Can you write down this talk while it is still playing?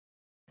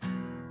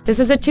This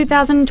is a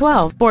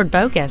 2012 Ford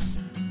Focus.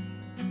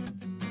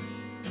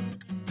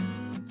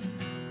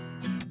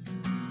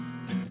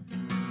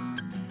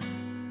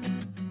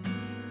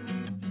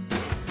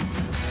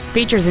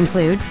 Features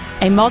include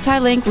a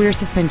multi-link rear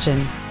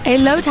suspension, a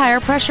low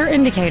tire pressure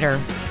indicator,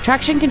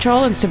 traction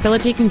control and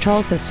stability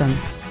control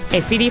systems,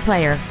 a CD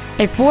player,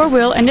 a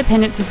four-wheel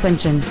independent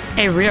suspension,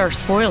 a rear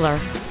spoiler,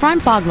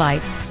 front fog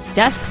lights,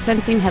 dusk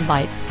sensing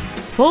headlights,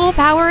 full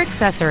power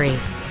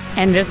accessories,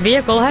 and this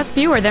vehicle has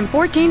fewer than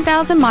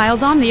 14,000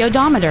 miles on the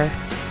odometer.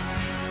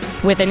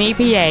 With an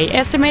EPA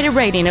estimated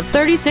rating of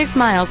 36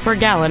 miles per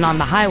gallon on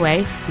the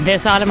highway,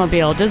 this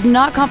automobile does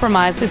not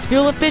compromise its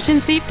fuel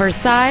efficiency for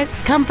size,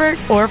 comfort,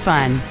 or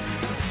fun.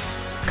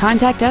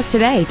 Contact us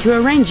today to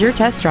arrange your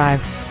test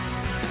drive.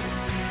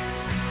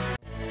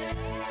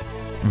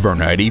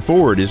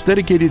 VernEideFord is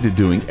dedicated to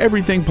doing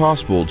everything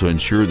possible to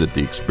ensure that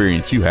the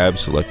experience you have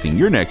selecting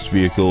your next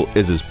vehicle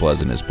is as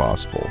pleasant as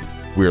possible.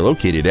 We are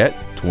located at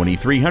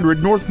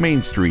 2300 North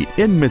Main Street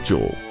in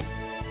Mitchell.